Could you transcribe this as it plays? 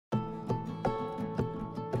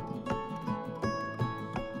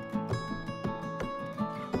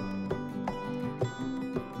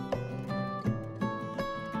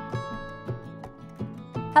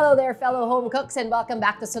Hello there, fellow home cooks, and welcome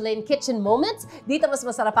back to Solane Kitchen Moments. Dito mas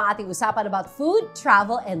masarap ang ating usapan about food,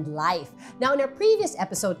 travel, and life. Now, in our previous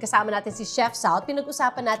episode, kasama natin si Chef Sau at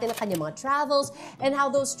pinag-usapan natin ang kanyang mga travels and how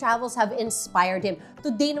those travels have inspired him.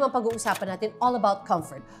 Today naman pag-uusapan natin all about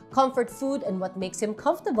comfort. Comfort food and what makes him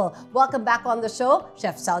comfortable. Welcome back on the show,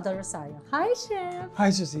 Chef Sau del Rosario. Hi, Chef! Hi,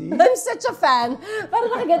 Susie! I'm such a fan!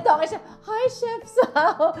 Parang nakaganto ako siya. Hi, Chef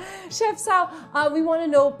Sau! Chef Sau, we want to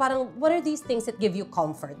know, parang, what are these things that give you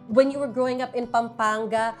comfort? When you were growing up in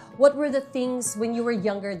Pampanga, what were the things when you were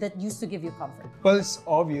younger that used to give you comfort? Well, it's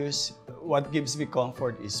obvious what gives me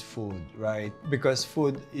comfort is food, right? Because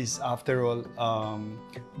food is, after all,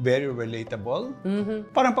 very relatable.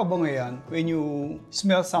 Parang pabango yan. When you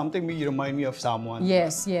smell something, you remind me of someone.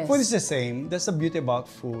 Yes, yes. Food is the same. That's the beauty about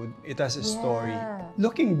food. It has a story.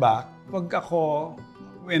 Looking back, pag ako,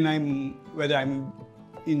 whether I'm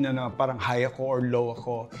in parang high ako or low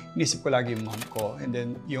ako, inisip ko lagi yung mom ko. And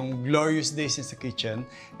then yung glorious days in the kitchen.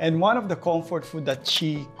 And one of the comfort food that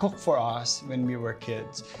she cooked for us when we were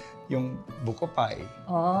kids, yung Vuco Fye.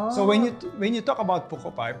 Oh. So when you talk about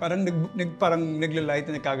Vuco Fye, parang naglalight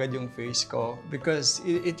na kagad yung face ko because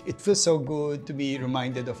it feels so good to be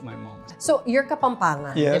reminded of my mom. So you're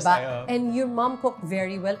Kapampangan, yes, diba? I am. And your mom cooked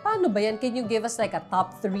very well. Paano ba yan? Can you give us like a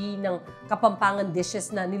top 3 ng Kapampangan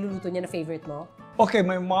dishes na niluluto niya na favorite mo? Okay,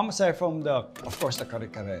 my mom, aside from of course, the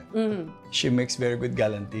kare-kare, she makes very good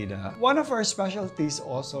galantina. One of her specialties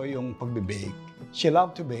also yung pagbe-bake. She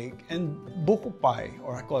loved to bake, and Vuco Fye,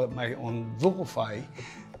 or I call it my own Vuco Fye,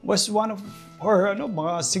 was one of her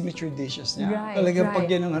mga signature dishes niya. Right, Talagang right. pag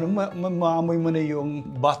yan maamoy mo na yung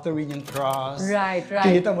buttery niyang crust. Right, right.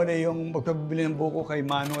 Kinita mo na yung magpabili ng buko kay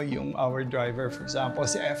Manoy, yung our driver, for example,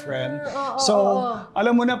 si Efren.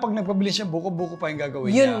 Alam mo na pag nagpabili siya buko pa yung gagawin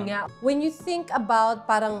niya. Yun nga. When you think about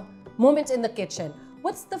parang moments in the kitchen,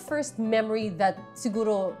 what's the first memory that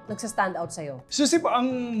siguro nagsa-stand out sa'yo? So,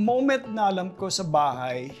 ang moment na alam ko sa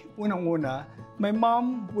bahay, unang-una, my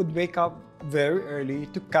mom would wake up very early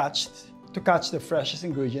to catch the freshest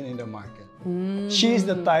ingredient in the market. She is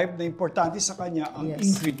the type na importante sa kanya ang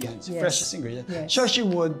ingredients, freshest ingredients. Yes. So she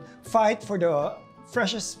would fight for the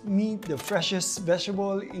freshest meat, the freshest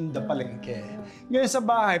vegetable in the palengke. Ngayon sa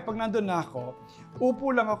bahay, pag nandun na ako, upo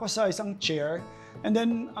lang ako sa isang chair, and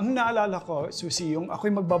then ang naalala ko, Susie, yung ako'y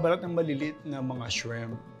magbabalat ng maliliit na mga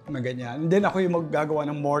shrimp, na ganyan. And then ako yung maggagawa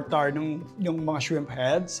ng mortar ng yung mga shrimp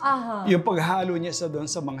heads. Yung paghalo niya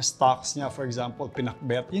doon sa mga stocks niya, for example,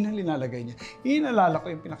 pinakbet, yun ang linalagay niya. Yun naalala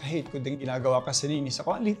ko yung pinaka-hate ko din ginagawa kasi ninis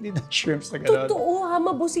ako. Ang liit-liit ng shrimps na gano'n. Totoo ha,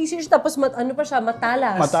 mabusisi siya. Tapos ano pa siya,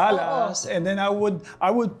 matalas. Matalas. And then I would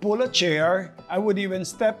pull a chair. I would even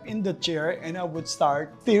step in the chair and I would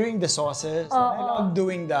start stirring the sauces. I love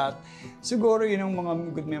doing that. Siguro yun ang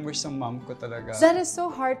mga good memories ng mom ko talaga. That is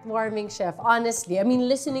so heartwarming, Chef. Honestly, I mean,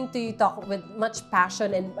 listening to you talk with much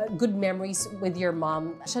passion and good memories with your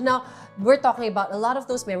mom. So now, we're talking about a lot of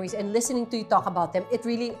those memories, and listening to you talk about them, it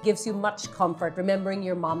really gives you much comfort, remembering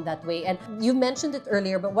your mom that way. And you mentioned it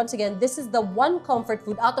earlier, but once again, this is the one comfort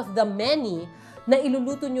food out of the many na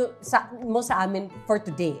iluluto mo sa amin for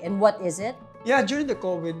today. And what is it? Yeah, during the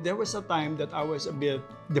COVID, there was a time that I was a bit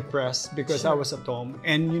depressed because I was at home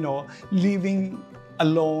and, living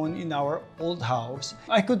alone in our old house.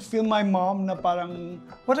 I could feel my mom na parang,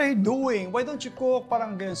 what are you doing? Why don't you cook?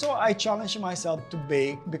 Parang ganyan. So I challenged myself to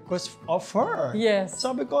bake because of her. Yes.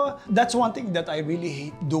 Sabi ko, that's one thing that I really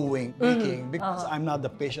hate doing, baking, because I'm not the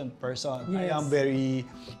patient person. Yes. I am very,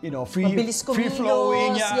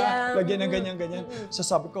 free-flowing. Yeah. Lagyan na ganyan. So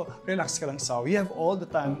sabi ko, relax ka lang, Sau. You have all the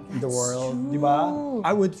time in the world, di ba?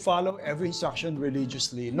 I would follow every instruction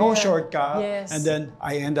religiously. No shortcut. Yes. And then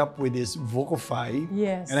I end up with this Vuco Fye.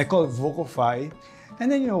 Yes. And I call it Vuco Fye. And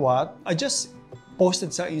then you know what? I just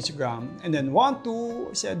posted sa Instagram. And then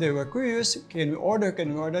said they were curious. Can we order?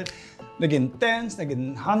 Naging tens,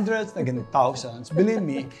 naging hundreds, naging thousands. Believe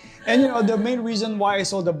me. And the main reason why I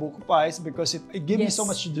sold the Vuco Fye is because it gave me so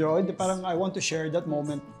much joy. Parang I want to share that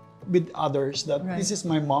moment with others that this is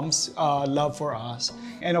my mom's love for us.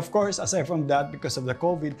 And of course, aside from that, because of the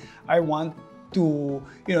COVID, I want to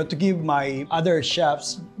give my other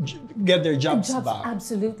chefs get their jobs back.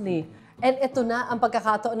 Absolutely. And ito na ang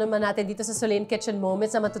pagkakataon naman natin dito sa Solane Kitchen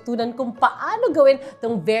Moments na matutunan kung paano gawin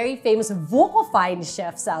tong very famous Vuco Fye ni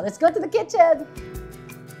Chef Sau. Let's go to the kitchen!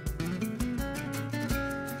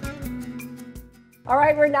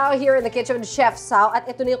 Alright, we're now here in the kitchen with Chef Sau at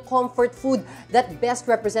ito na yung comfort food that best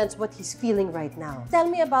represents what he's feeling right now. Tell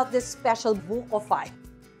me about this special Vuco Fye.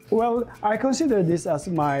 Well, I consider this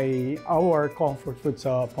as our comfort food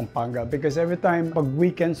sa Pampanga because every time pag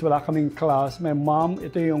weekends wala kaming class, my mom,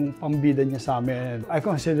 ito yung pambida niya sa amin. I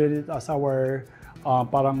consider it as our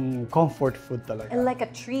parang comfort food talaga. And like a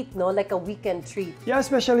treat, no? Like a weekend treat. Yeah,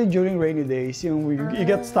 especially during rainy days, you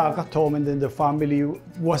get stuck at home and then the family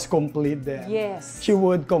was complete then. Yes. She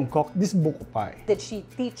would concoct this Vuco Fye. Did she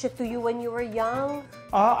teach it to you when you were young?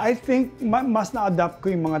 I think mas na-adapt ko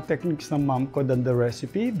yung mga techniques ng mom ko than the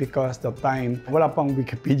recipe because the time, wala pang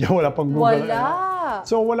Wikipedia, wala pang Google. Wala.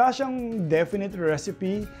 So wala siyang definite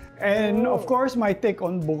recipe. And of course, my take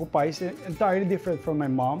on Vuco Fye is entirely different from my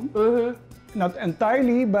mom. Not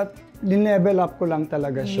entirely, but linevel up ko lang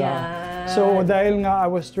talaga siya. Yeah. So dahil nga I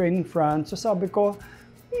was trained in France, so sabi ko,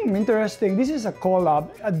 interesting. This is a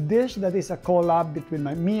collab, a dish that is a collab between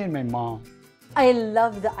me and my mom. I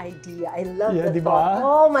love the idea. I love the diba? thought.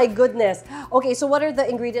 Oh my goodness. Okay, so what are the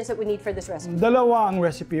ingredients that we need for this recipe? Dalawa ang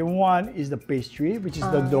recipe. One is the pastry, which is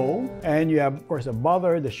the dough. And you have, of course, the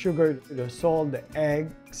butter, the sugar, the salt, the egg,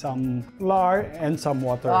 some flour, and some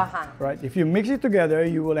water. Right? If you mix it together,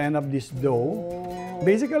 you will end up this dough.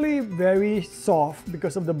 Basically, very soft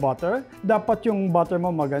because of the butter. Dapat yung butter mo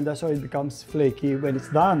maganda so it becomes flaky when it's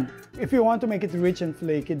done. If you want to make it rich and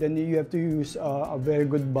flaky, then you have to use a very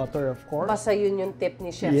good butter, of course. Basta yun yung tip ni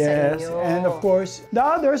Chef sa Yes, inyo. and of course, the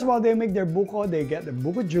others, while they make their buco, they get the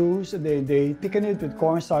buco juice, they thicken it with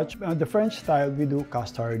cornstarch. The French style, we do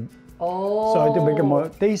custard. Oh. So it becomes more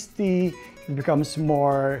tasty, it becomes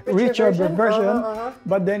more richer version.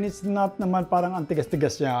 But then it's not naman parang ang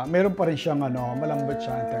tigas-tigas niya. Meron pa rin siyang malambot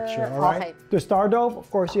siya in texture, alright? Okay. To start off, of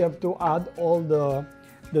course, you have to add all the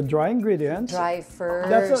dry ingredients. Dry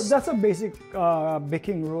first. That's a basic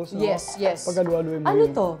baking rules. No? Yes, yes. Pag-halu-haluin mo Ano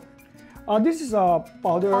yung- to? This is a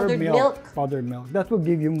powdered milk. milk. Powdered milk. That will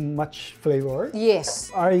give you much flavor. Yes.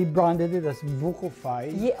 I branded it as Vuco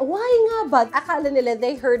Fye. Yeah. Why nga ba? Akala nila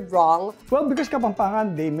they heard wrong. Well, because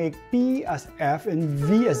Kapampangan, they make P as F and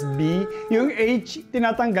V as B. Yung H,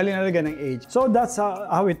 tinatanggalin na ng H. So that's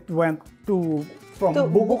how it went from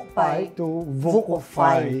Vuco Fye to Vuco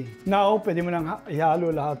Fye. Now, pwede mo nang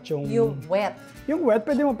ihalo lahat Yung wet. Yung wet,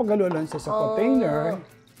 pwede mo paghaluan lang sa container.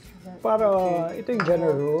 Para ito yung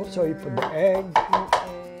general rule. So you put the egg,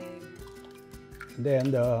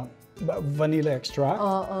 then the vanilla extract,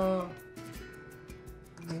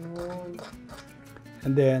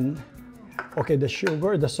 and then the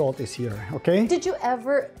sugar, the salt is here. Okay. Did you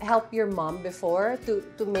ever help your mom before to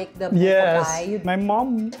make the Vuco Yes. Fye? My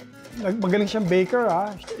mom, magaling siyang baker.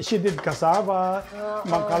 She did cassava,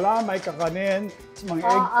 mangkalamay, kakanin, mga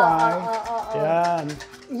egg pie. Yan.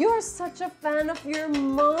 You're such a fan of your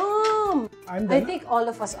mom. I'm I think all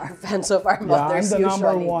of us are fans of our mothers I'm the usually.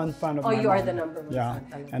 number one fan of my mom. You are the number one Yeah,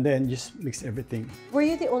 fan. and then just mix everything. Were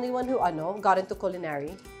you the only one who got into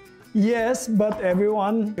culinary? Yes, but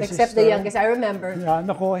everyone. Except the youngest, I remember. Yeah,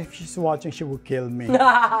 nako, if she's watching, she will kill me.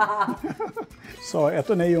 So,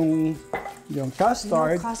 eto na yung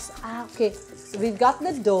custard. Okay. So we've got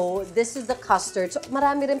the dough. This is the custard. So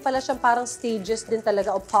marami rin pala siyang parang stages din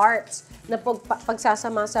talaga o parts na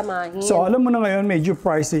pagsasama-samahin. So, alam mo na ngayon, medyo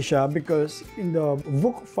pricey siya because in the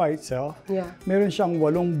Vuco Fye itself, meron siyang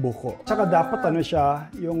 8 buko. Tsaka dapat siya,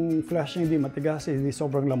 yung flesh niya hindi matigas, hindi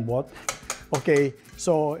sobrang lambot. Okay,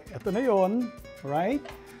 so eto na yon, right?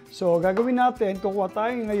 So gagawin natin, kukuha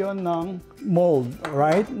tayo ngayon ng mold,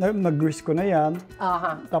 right? Nag-grease ko na yan.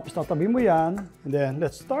 Tapos tatabi mo yan. And then,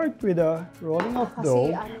 let's start with the rolling of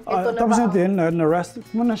dough. Tapos natin, na-rest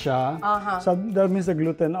mo na siya. So that means the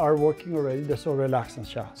gluten are working already. So relax na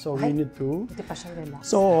siya. So we need to... Hindi pa siya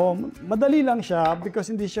relax. So, madali lang siya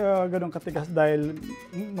because hindi siya ganun katigas dahil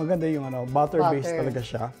maganda yung butter-based talaga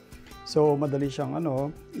siya. So, madali siyang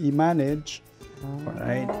i-manage.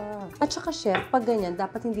 Alright. At saka chef, pag ganyan,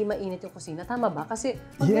 dapat hindi mainit yung kusina. Tama ba? Kasi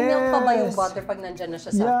pag ganyan pa ba yung butter pag nandyan na siya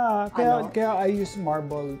sa kaya I use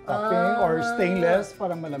marble topping or stainless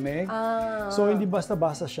para malamig. So, hindi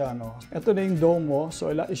basta-basta siya, Ito na yung dough mo. So,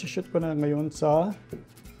 isi-shoot ko na ngayon sa...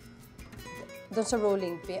 Doon sa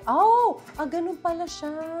rolling pin. Oh! Ganun pala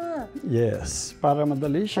siya. Yes. Para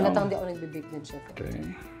madali siya. Halatang di ako nagbibake din, chef.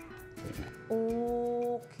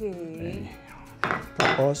 Okay.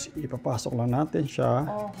 Tapos, ipapasok lang natin siya.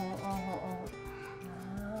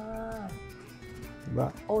 Diba?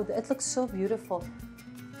 Oh, it looks so beautiful.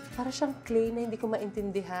 Para siyang clay na hindi ko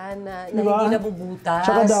maintindihan, na hindi nabubutas.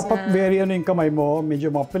 Tsaka dapat very yung kamay mo, medyo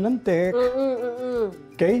mapilantik.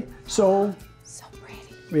 Okay? So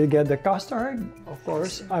pretty. We'll get the custard. Of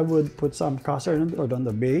course, I would put some custard on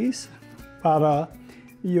the base para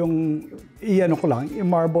yung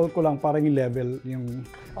i-marble ko lang parang i-level yung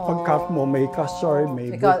pag-cut mo, may custard,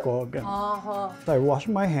 may buko. So I wash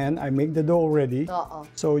my hand, I make the dough already.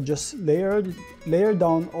 So just layer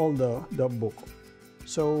down all the buko.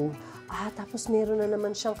 So tapos meron na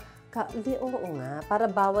naman siyang Oo nga, para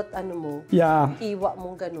bawat ano mo, Yeah. hiwa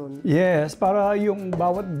mong ganun. Yes, para yung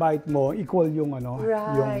bawat bite mo, equal yung ano.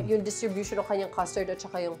 Right, yung distribution ng kanyang custard at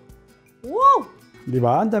saka yung, wow! Di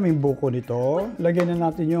ba? Ang daming buko nito. Lagyan na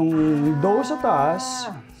natin yung dough sa taas.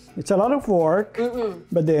 It's a lot of work,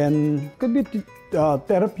 but then could be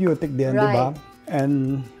therapeutic din, di ba?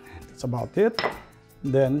 And that's about it.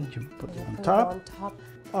 Then you put it on top.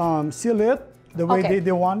 Seal it the way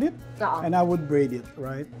they want it, and I would braid it,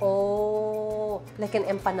 right? Oh, like an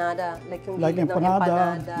empanada, like yung Like gilid ng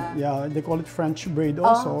empanada. Yeah, they call it French braid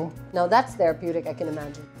also. Now that's therapeutic, I can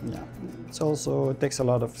imagine. Yeah, it's also takes a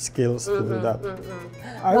lot of skills to do that.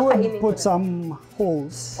 I would put some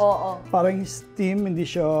holes. Para yung steam hindi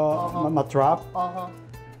siya matrap.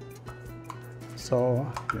 So,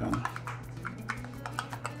 yan.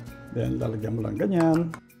 Then lalagyan mo lang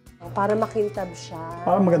ganyan. Para makintab siya.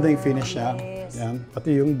 Para maganda yung finish niya. Yan,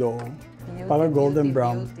 pati yung dough. Para golden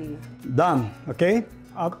brown. Done, okay?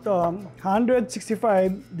 At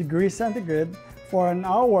 165 degrees centigrade for an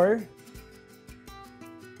hour.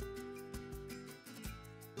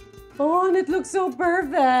 Oh, and it looks so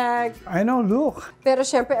perfect! I know, look. Pero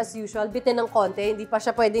syempre, as usual, bitin ng konti, hindi pa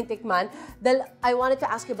siya pwedeng tikman. Dahil I wanted to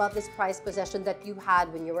ask you about this prized possession that you had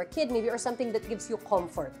when you were a kid, maybe, or something that gives you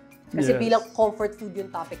comfort. Kasi bilang comfort food yung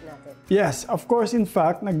topic natin. Yes, of course. In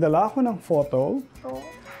fact, nagdala ako ng photo.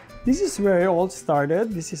 This is where it all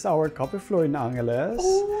started. This is our coffee floor in Angeles.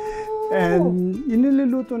 And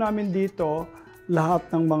iniluluto namin dito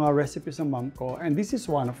lahat ng mga recipes ng mom ko. And this is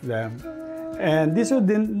one of them. And dito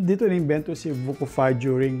na-invento si Vuco Fye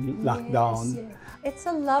during lockdown. It's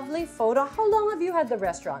a lovely photo. How long have you had the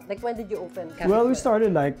restaurant? Like, when did you open? Well, we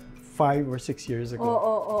started like 5 or 6 years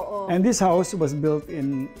ago. And this house was built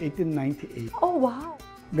in 1898. Oh, wow.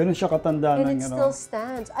 Ganun siya katanda ng, And it still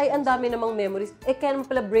stands. Ay, ang dami namang memories. It can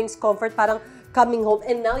pala brings comfort, parang coming home.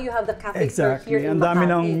 And now you have the cafe here in Makati. Ang dami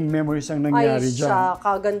ng memories ang nangyari dyan. Ay,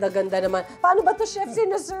 kaganda-ganda naman. Paano ba ito, chef,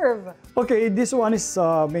 sinaserve? Okay, this one is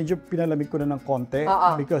medyo pinalamig ko na ng konti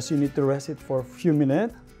because you need to rest it for a few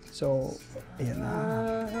minutes. So, ayan na.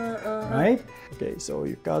 Right? Okay, so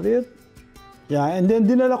you cut it. Yeah, and then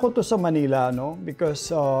dinala ko to sa Manila, no?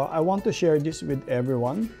 Because I want to share this with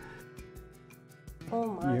everyone. Oh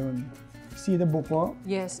my. Yun. See the buko?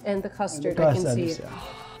 Yes, and the custard, I can see it.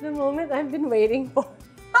 The moment I've been waiting for.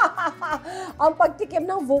 Ang pagtikim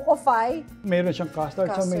ng Vuco Fye. Meron siyang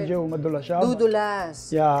custard, so medyo madulas siya. Dudulas.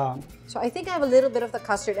 Yeah. So I think I have a little bit of the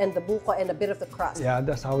custard and the buko and a bit of the crust. Yeah,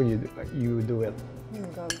 that's how you do it. Oh my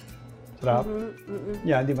God. Sarap.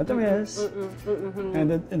 Yeah, di matamis.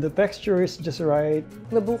 And the texture is just right.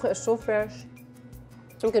 The buko is so fresh.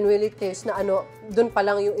 You can really taste na ano, dun pa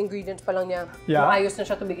lang yung ingredients pa lang niya. Maayos na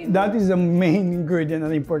siya to begin with. That is the main ingredient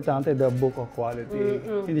na importante, the buko quality.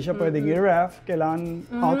 Hindi siya pwedeng i-ref. Kailangan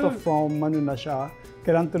out of from ano na siya.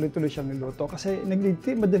 Kailangan tuloy-tuloy siyang niluto. Kasi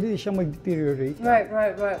madali siyang mag-deteriorate.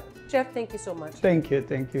 Right. Chef, thank you so much. Thank you,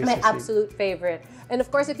 My absolute favorite. And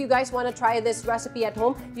of course, if you guys want to try this recipe at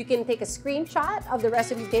home, you can take a screenshot of the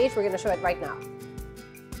recipe page. We're going to show it right now.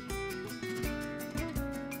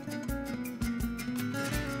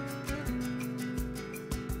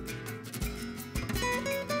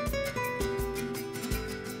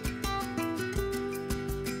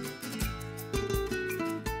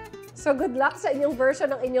 So good luck sa inyong version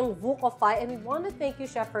ng inyong Vuco Fye, and we want to thank you,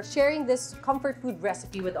 Chef, for sharing this comfort food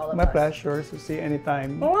recipe with all of us. My pleasure. So see you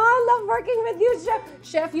anytime. Oh, I love working with you, Chef.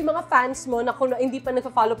 Chef, yung mga fans mo na kung hindi pa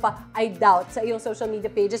nagpa-follow pa, I doubt, sa iyong social media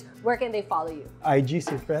pages, where can they follow you? IG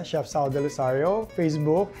si Chef Sau de Rosario,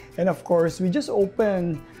 Facebook, and of course, we just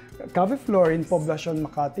opened Cafe Floor in Poblacion,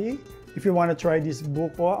 Makati. If you want to try this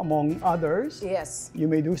buko among others, yes, you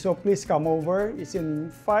may do so. Please come over. It's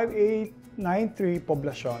in 5893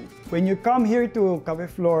 Poblacion. When you come here to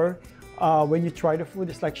Cafe Floor, when you try the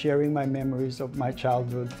food, it's like sharing my memories of my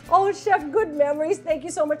childhood. Oh, Chef, good memories. Thank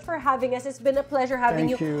you so much for having us. It's been a pleasure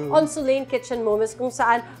having you on Solane Kitchen Moments, kung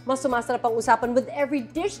saan mas sumasarap ang usapan with every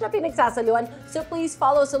dish na pinagsasaluan. So please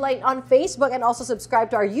follow Solane on Facebook and also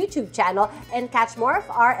subscribe to our YouTube channel and catch more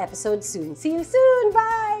of our episodes soon. See you soon.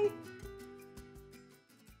 Bye!